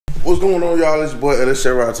What's going on, y'all? It's your boy Ellis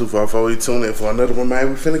Sherrod 254. We tuned in for another one,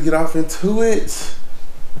 man. We finna get off into it.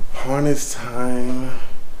 Harness time.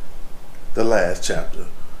 The last chapter.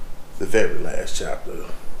 The very last chapter.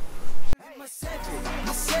 My Civic,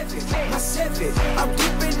 I'm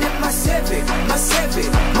dipping in my Civic, my Civic,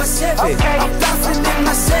 I'm bouncing in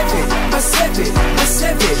my Civic,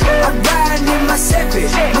 I'm riding in my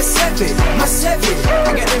Civic, my Civic,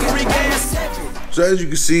 I got the green gas Civic. So as you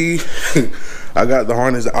can see, I got the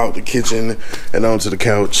harness out the kitchen and onto the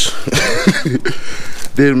couch.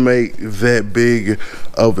 Didn't make that big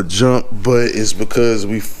of a jump, but it's because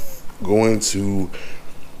we going to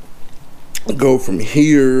go from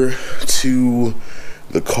here to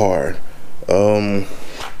the car. There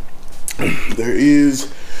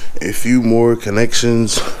is a few more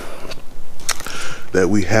connections that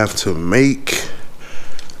we have to make,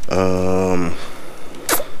 and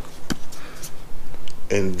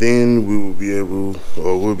then we will be able,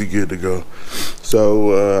 or we'll be good to go.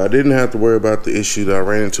 So I didn't have to worry about the issue that I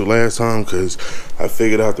ran into last time because I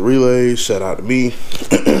figured out the relay. Shout out to me.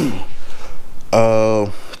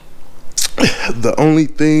 The only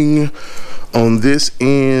thing on this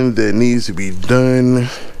end that needs to be done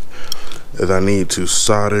is I need to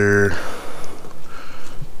solder.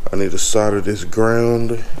 I need to solder this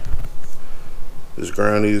ground. This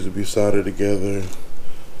ground needs to be soldered together.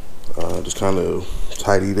 Just kind of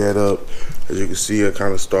tidy that up. As you can see, I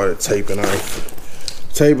kind of started taping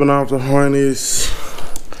off the harness.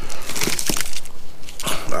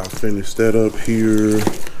 I'll finish that up here.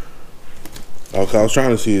 Okay, I was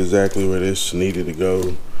trying to see exactly where this needed to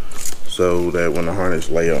go so that when the harness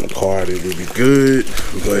lay on the card, it would be good,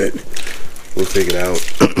 but we'll figure it out.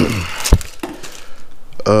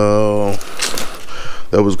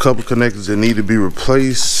 There was a couple connectors that need to be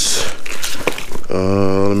replaced.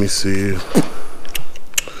 Let me see.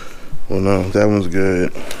 Well, no, that one's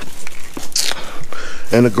good.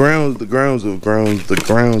 And the grounds are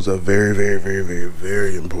very, very, very, very,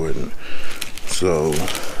 very important. So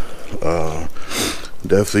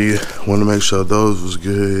definitely want to make sure those was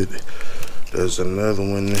good. There's another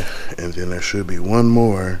one, and then there should be one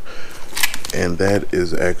more, and that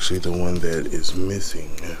is actually the one that is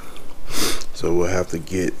missing. So we'll have to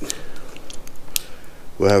get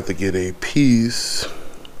a piece.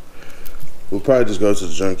 We'll probably just go to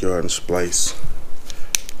the junkyard and splice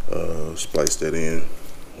that in,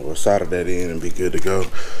 or solder that in, and be good to go.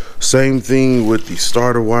 Same thing with the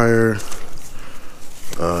starter wire.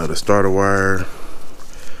 The starter wire,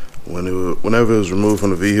 whenever it was removed from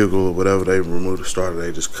the vehicle or whatever, they remove the starter,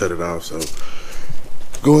 they just cut it off. So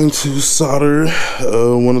going to solder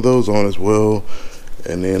one of those on as well,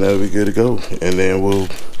 and then that'll be good to go. And then we'll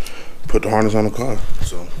put the harness on the car.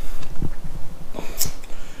 So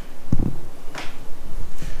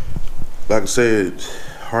like I said,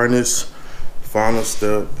 harness, final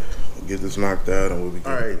step, get this knocked out and we'll be good.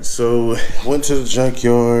 All right, so went to the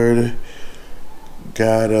junkyard.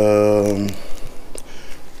 Got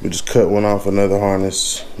we just cut one off another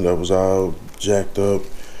harness that was all jacked up,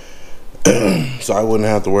 so I wouldn't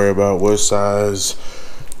have to worry about what size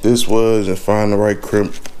this was and find the right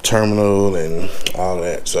crimp terminal and all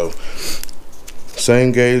that. So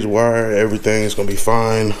same gauge wire, everything is gonna be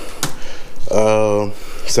fine.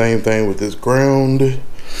 Same thing with this ground.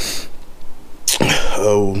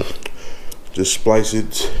 Just splice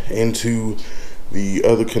it into the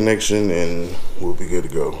other connection and we'll be good to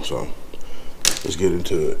go. So let's get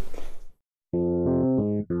into it.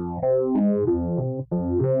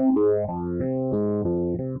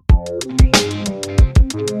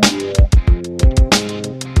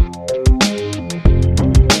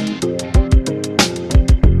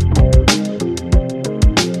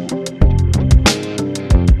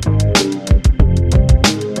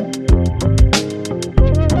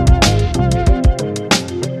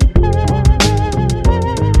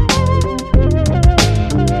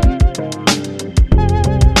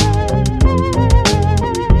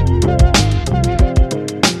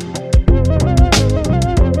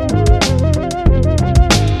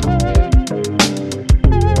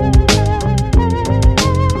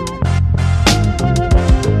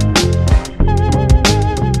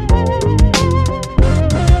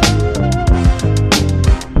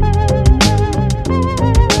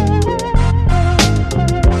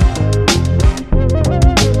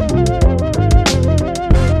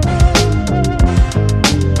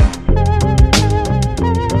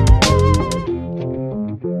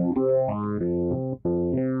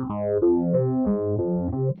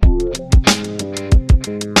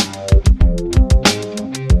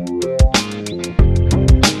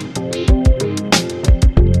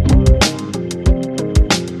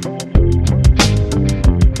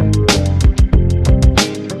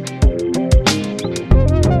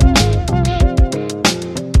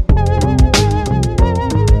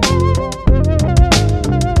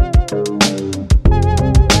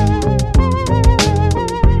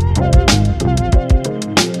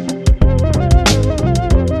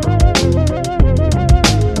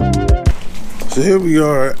 So here we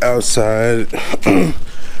are outside.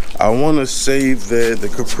 I want to say that the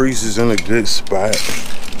Caprice is in a good spot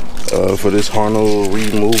for this harness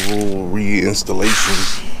removal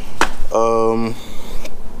reinstallation.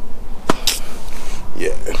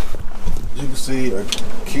 Yeah, as you can see, I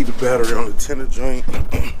keep the battery on the tender joint.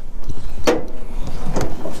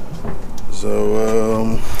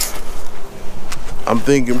 So I'm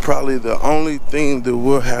thinking probably the only thing that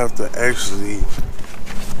we'll have to actually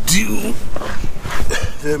do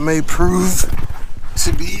that may prove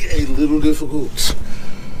to be a little difficult,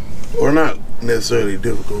 or not necessarily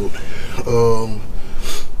difficult,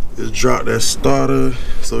 is drop that starter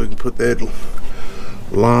so we can put that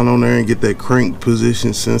line on there and get that crank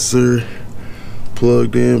position sensor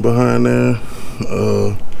plugged in behind there.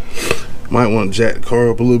 Might want to jack the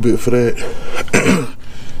car up a little bit for that.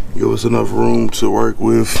 Give us enough room to work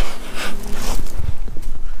with.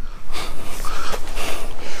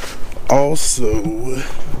 Also,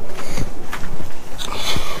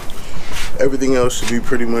 everything else should be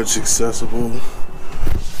pretty much accessible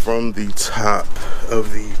from the top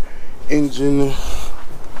of the engine.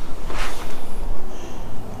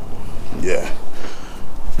 Yeah.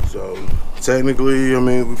 So technically, I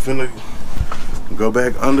mean, we finna go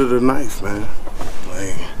back under the knife, man.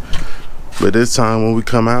 Like, but this time when we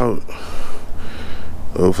come out,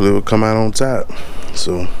 hopefully it'll come out on top.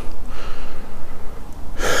 So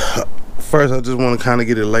first, I just want to kind of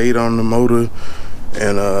get it laid on the motor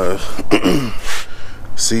and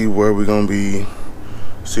see where we're gonna be,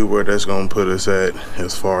 see where that's gonna put us at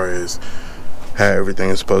as far as how everything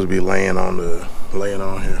is supposed to be laying on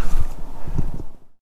here.